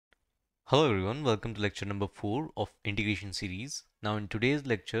Hello everyone, welcome to lecture number 4 of integration series. Now in today's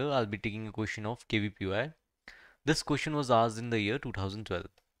lecture, I'll be taking a question of KVPY. This question was asked in the year 2012.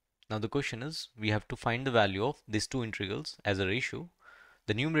 Now the question is, we have to find the value of these two integrals as a ratio.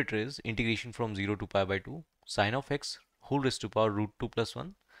 The numerator is integration from 0 to pi by 2 sine of x whole raised to power root 2 plus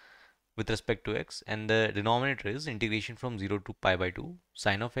 1 with respect to x, and the denominator is integration from 0 to pi by 2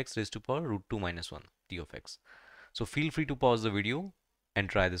 sine of x raised to power root 2 minus 1 t of x. So feel free to pause the video and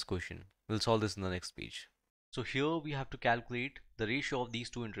try this question. We'll solve this in the next page. So here we have to calculate the ratio of these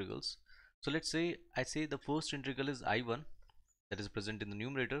two integrals. So let's say I say the first integral is I1, that is present in the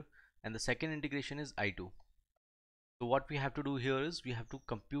numerator, and the second integration is I2. So what we have to do here is we have to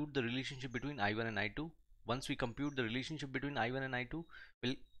compute the relationship between I1 and I2. Once we compute the relationship between I1 and I2,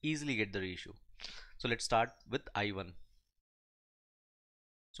 we'll easily get the ratio. So let's start with I1.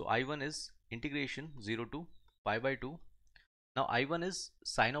 So I1 is integration 0 to pi by 2. Now I1 is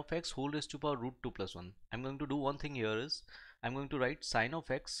sine of x whole raised to power root 2 plus 1. I'm going to do one thing here is I'm going to write sine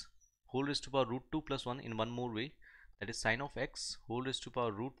of x whole raised to power root 2 plus 1 in one more way, that is sine of x whole raised to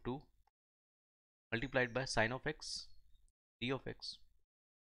power root 2 multiplied by sine of x d of x.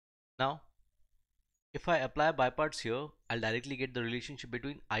 Now if I apply Byparts here, I'll directly get the relationship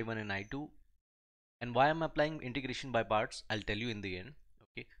between I1 and I2, and why I'm applying integration by parts I'll tell you in the end.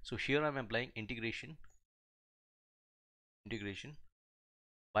 Okay, so here I'm applying integration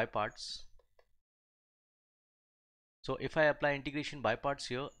by parts. So if I apply integration by parts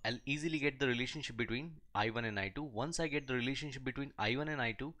here, I'll easily get the relationship between I1 and I2. Once I get the relationship between I1 and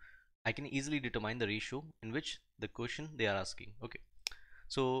I2, I can easily determine the ratio in which the question they are asking. Okay,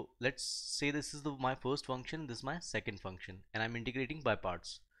 so let's say this is my first function, this is my second function, and I'm integrating by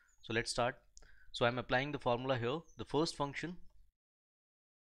parts. So let's start. So I'm applying the formula here. The first function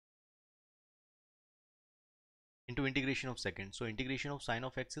into integration of second. So integration of sine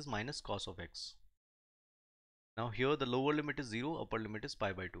of x is minus cos of x. Now here the lower limit is 0, upper limit is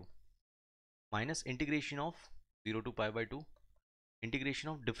pi by 2, minus integration of 0 to pi by 2, integration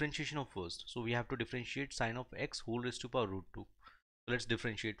of differentiation of first. So we have to differentiate sine of x whole raised to power root 2. So let's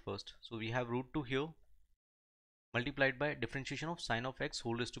differentiate first. So we have root 2 here multiplied by differentiation of sine of x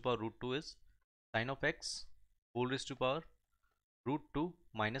whole raised to power root 2 is sine of x whole raised to power root 2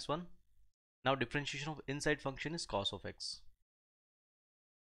 minus 1. Now differentiation of inside function is cos of x.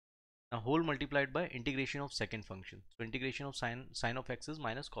 Now whole multiplied by integration of second function. So integration of sine of x is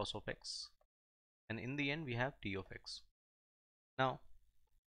minus cos of x, and in the end we have t of x. Now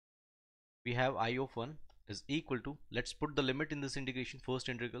we have I of 1 is equal to, let's put the limit in this integration, first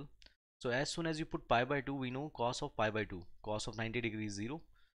integral. So as soon as you put pi by 2, we know cos of pi by 2, cos of 90 degrees 0.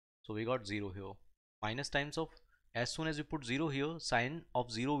 So we got 0 here, minus times of, as soon as you put 0 here, sine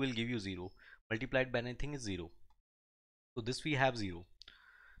of 0 will give you 0, multiplied by anything is 0. So this we have 0.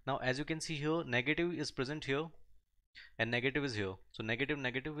 Now as you can see here, negative is present here and negative is here. So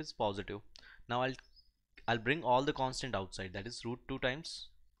negative is positive. Now I'll bring all the constant outside, that is root 2 times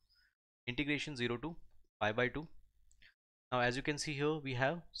integration 0 to pi by 2. Now as you can see here, we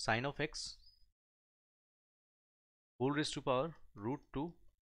have sine of x whole raised to power root 2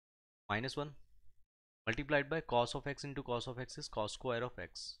 minus 1 multiplied by cos of x into cos of x is cos square of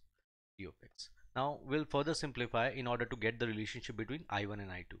x d of x. Now we'll further simplify in order to get the relationship between I1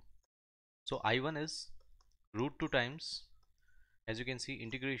 and I2. So I1 is root 2 times, as you can see,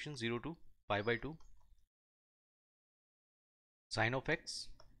 integration 0 to pi by 2 sine of x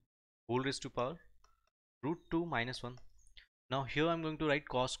whole raised to power root 2 minus 1. Now here I'm going to write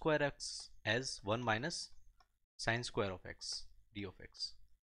cos square x as 1 minus sine square of x d of x.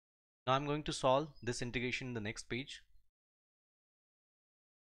 Now I'm going to solve this integration in the next page.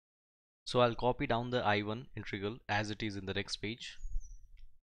 So I'll copy down the I1 integral as it is in the next page.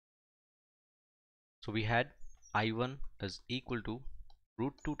 So we had I1 is equal to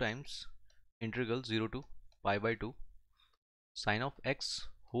root 2 times integral 0 to pi by 2 sine of x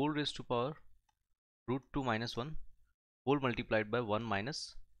whole raised to power root 2 minus 1 whole multiplied by 1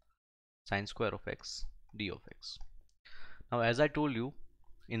 minus sine square of x d of x. Now as I told you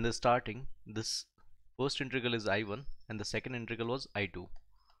in the starting, this first integral is I1 and the second integral was I2.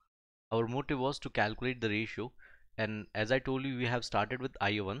 Our motive was to calculate the ratio, and as I told you, we have started with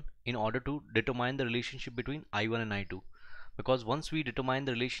I1 in order to determine the relationship between I1 and I2, because once we determine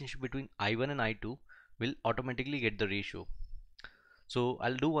the relationship between I1 and I2, we'll automatically get the ratio. So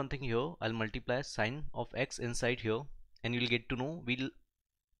I'll do one thing here, I'll multiply sine of x inside here, and you'll get to know we'll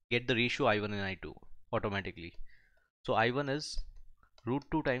get the ratio I1 and I2 automatically. So I1 is root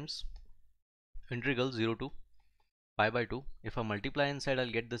 2 times integral 0 to pi by 2. If I multiply inside,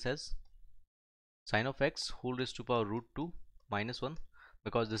 I'll get this as sine of x whole raised to power root 2 minus 1.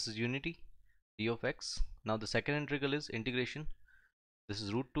 because this is unity d of x. Now the second integral is integration, this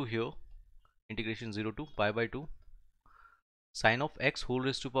is root 2 here, integration 0 to pi by 2 sine of x whole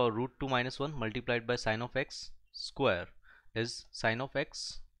raised to power root 2 minus 1 multiplied by sine of x square is sine of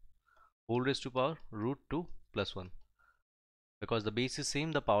x whole raised to power root 2 plus 1. Because the base is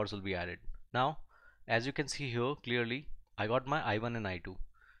same, the powers will be added. Now as you can see here clearly, I got my I1 and I2.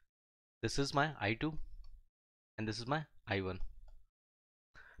 This is my I2 and this is my I1.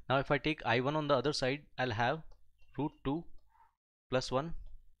 Now if I take I1 on the other side, I'll have root 2 plus 1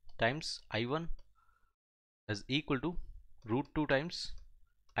 times I1 is equal to root 2 times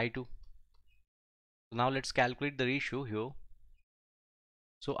I2. So now let's calculate the ratio here.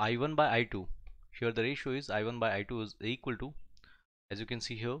 So I1 by I2, here the ratio is I1 by I2 is equal to, as you can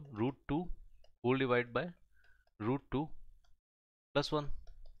see here, root 2 whole divided by root 2 plus 1.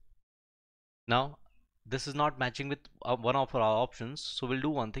 Now this is not matching with one of our options, so we'll do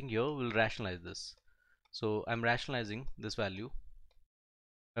one thing here, we'll rationalize this. So I'm rationalizing this value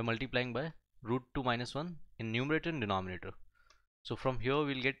by multiplying by root 2 minus 1 in numerator and denominator. So from here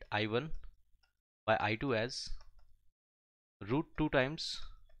we'll get I1 by I2 as root 2 times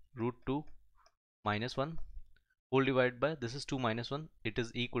root 2 minus 1 whole divided by, this is 2 minus 1, it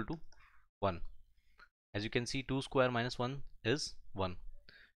is equal to 1. As you can see, 2 square minus 1 is 1.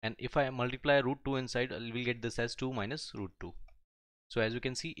 And if I multiply root 2 inside, we'll get this as 2 minus root 2. So as you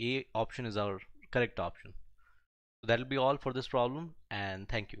can see, A option is our correct option. So that will be all for this problem, and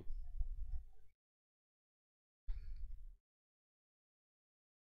thank you.